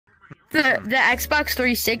the Xbox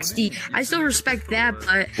 360. I still respect that,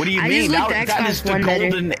 but what do you I mean? just That Xbox is the One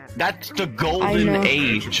golden. better. That's the golden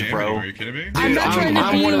age, bro. Are you kidding me? I'm not trying to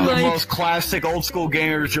I'm be one of the like- most classic old school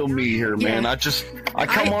gamers you'll meet here, man. Yeah. I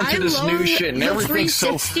come onto this love new shit and the everything's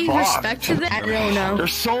so 360 fucked. respect to that. I don't know.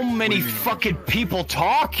 There's so many fucking people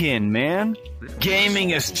talking, man. Gaming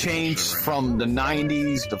has changed from the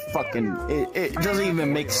 90s to fucking... It doesn't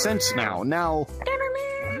even make sense now. Now,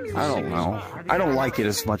 I don't know. I don't like it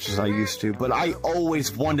as much as I used to, but I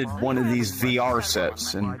always wanted one of these VR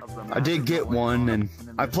sets, and I did get one, and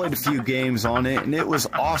I played a few games on it, and it was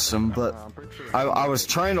awesome, but I was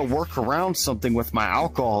trying to work around something with my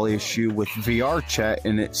alcohol issue with vrchat,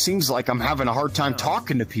 and it seems like I'm having a hard time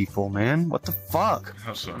talking to people, man. What the fuck?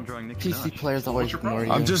 How so? PC players always ignore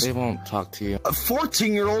you. I'm just- They won't talk to you.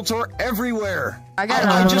 14-year-olds are everywhere. I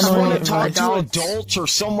I just want to talk to adults. adults or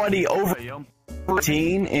somebody over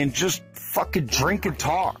 14 and just fucking drink and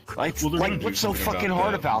talk. Like, Well, they're gonna do what's so something fucking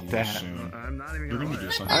hard about that? soon. They're gonna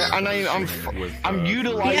do something. I'm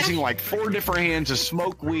utilizing like 4 different hands to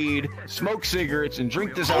smoke weed, smoke cigarettes, and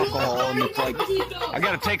drink this alcohol, and it's like I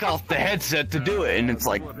gotta take off the headset to do it, and it's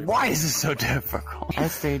like, why is this so difficult? I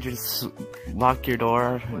say just lock your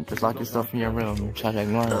door, just lock yourself in your room, try to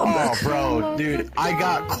ignore them. Oh, bro, dude, I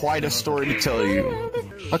got quite a story to tell you.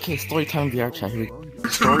 Okay, story time VR chat. Here we go.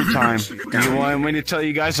 Story time. Do you want me to tell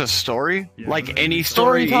you guys a story? Like any story,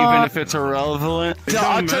 Story even time. if it's irrelevant?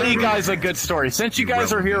 I'll tell you guys a good story. Since you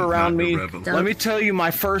guys are here around me, let me tell you my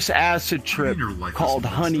first acid trip called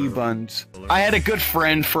Honey Buns. I had a good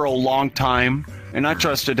friend for a long time, and I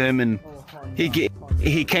trusted him, and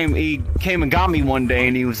he came and got me one day,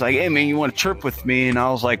 and he was like, "Hey man, you want to trip with me?" And I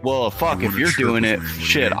was like, "Well, fuck, if you're doing it,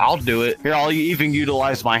 shit, I'll do it. Here, I'll even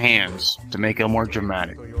utilize my hands to make it more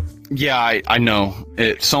dramatic." Yeah, I know.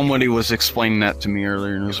 Somebody was explaining that to me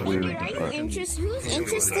earlier, and it was weird. But... Who's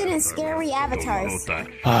interested in scary avatars?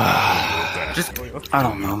 I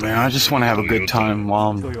don't know, man. I just want to have a good time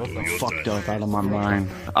while I'm fucked up out of my mind.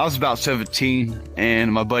 I was about 17,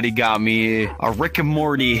 and my buddy got me a Rick and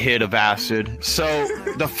Morty hit of acid. So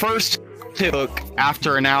the first took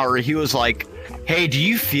after an hour, he was like, "Hey, do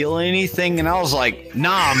you feel anything?" And I was like,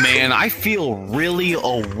 "Nah, man, I feel really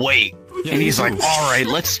awake." And he's like, "Alright,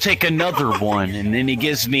 let's take another one." And then he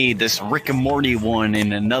gives me this Rick and Morty one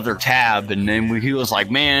in another tab. And then he was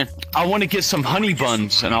like, "Man, I want to get some honey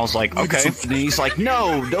buns." And I was like, "Okay." And he's like,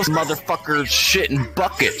 "No, those motherfuckers shit in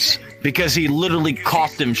buckets." Because he literally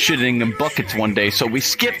caught them shitting in buckets one day. So we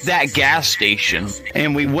skipped that gas station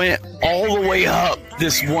and we went all the way up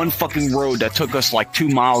this one fucking road that took us like 2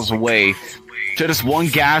 miles away to this one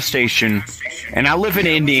gas station. And I live in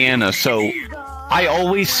Indiana, so I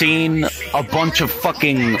always seen a bunch of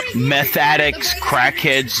fucking meth addicts,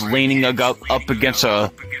 crackheads leaning up against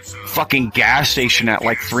a fucking gas station at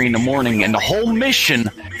like 3 in the morning. And the whole mission,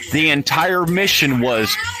 the entire mission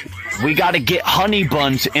was, we gotta get honey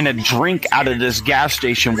buns and a drink out of this gas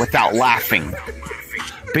station without laughing.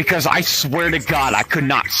 Because I swear to God, I could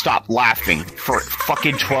not stop laughing for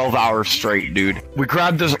fucking 12 hours straight, dude. We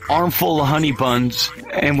grabbed this armful of honey buns,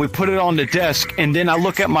 and we put it on the desk, and then I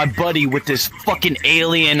look at my buddy with this fucking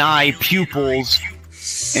alien eye pupils,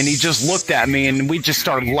 and he just looked at me, and we just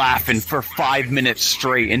started laughing for 5 minutes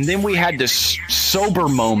straight. And then we had this sober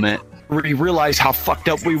moment where we realized how fucked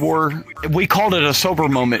up we were. We called it a sober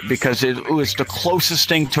moment because it was the closest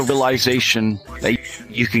thing to realization that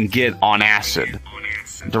you can get on acid.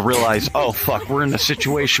 To realize, oh fuck, we're in a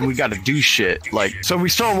situation, we gotta do shit. Like, so we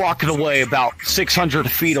started walking away about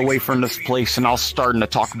 600 feet away from this place, and I was starting to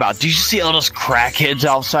talk about, did you see all those crackheads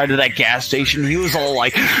outside of that gas station? He was all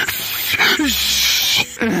like,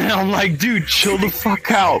 and I'm like, dude, chill the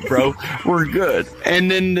fuck out, bro. We're good.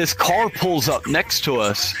 And then this car pulls up next to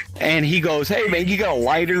us, and he goes, hey man, you got a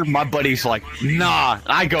lighter? My buddy's like, nah.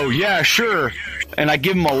 I go, yeah, sure. And I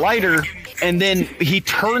give him a lighter. And then he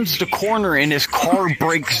turns the corner and his car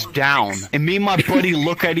breaks down. And me and my buddy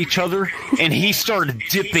look at each other and he started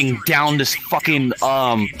dipping down this fucking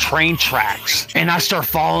train tracks. And I start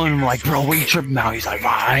following him like, bro, what are you tripping about? He's like,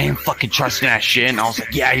 I ain't fucking trusting that shit. And I was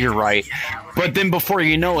like, yeah, you're right. But then before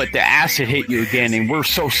you know it, the acid hit you again. And we're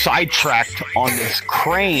so sidetracked on this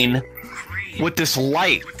crane with this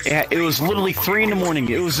light. It was literally 3 in the morning.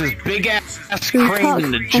 It was this big ass crane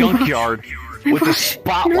in the junkyard with a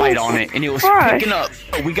spotlight on it, and it was picking up,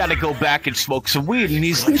 we gotta go back and smoke some weed. And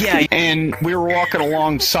he's like, yeah. And we were walking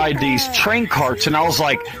alongside these train carts, and I was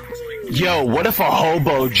like, yo, what if a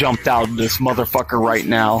hobo jumped out of this motherfucker right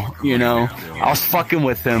now? You know, I was fucking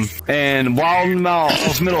with him, and while I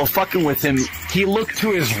was middle of fucking with him, he looked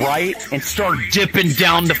to his right and started dipping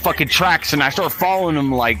down the fucking tracks, and I started following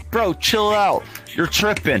him like, bro, chill out. You're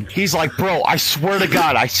tripping. He's like, bro, I swear to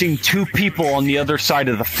God, I seen 2 people on the other side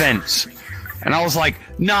of the fence. And I was like,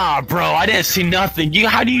 nah, bro, I didn't see nothing.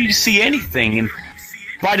 How do you see anything? And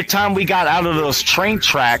by the time we got out of those train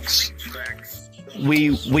tracks,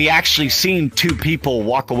 we actually seen 2 people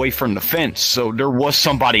walk away from the fence. So there was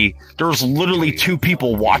literally 2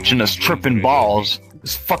 people watching us tripping balls.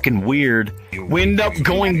 It's fucking weird. We ended up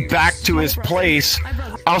going back to his place.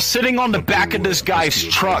 I was sitting on the back of this guy's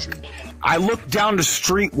truck. I looked down the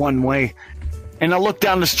street one way, and I looked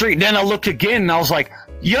down the street, then I looked again, and I was like,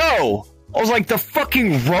 yo! I was like, the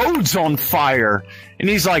fucking road's on fire. And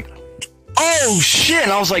he's like, oh shit.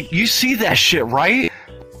 And I was like, you see that shit, right?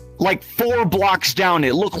 Like 4 blocks down,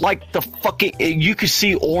 it looked like the fucking, you could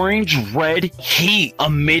see orange, red heat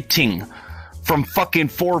emitting from fucking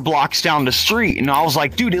 4 blocks down the street. And I was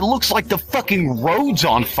like, dude, it looks like the fucking road's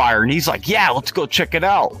on fire. And he's like, yeah, let's go check it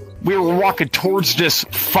out. We were walking towards this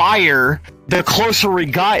fire. The closer we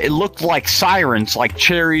got, it looked like sirens, like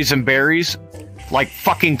cherries and berries. Like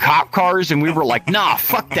fucking cop cars, and we were like, nah,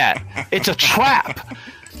 fuck that. It's a trap.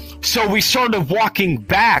 So we started walking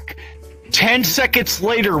back. 10 seconds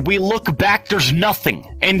later, we look back, there's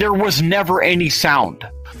nothing. And there was never any sound.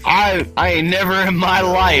 I ain't never in my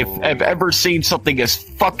life have ever seen something as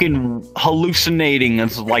fucking hallucinating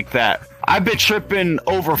as like that. I've been tripping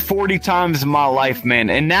over 40 times in my life, man.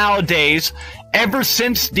 And nowadays, ever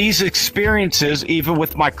since these experiences, even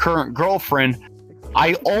with my current girlfriend,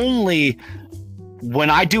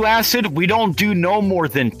 when I do acid, we don't do no more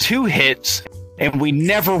than 2 hits, and we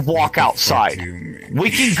never walk outside.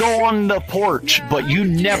 We can go on the porch, but you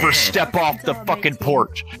never step off the fucking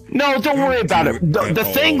porch. No, don't worry about it. The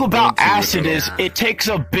thing about acid is it takes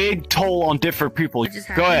a big toll on different people.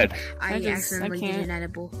 Go ahead. I accidentally did an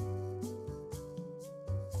edible.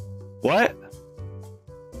 What?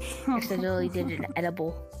 Accidentally did an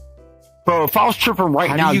edible. Bro, if I was tripping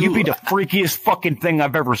right now, you'd be the freakiest fucking thing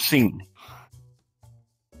I've ever seen.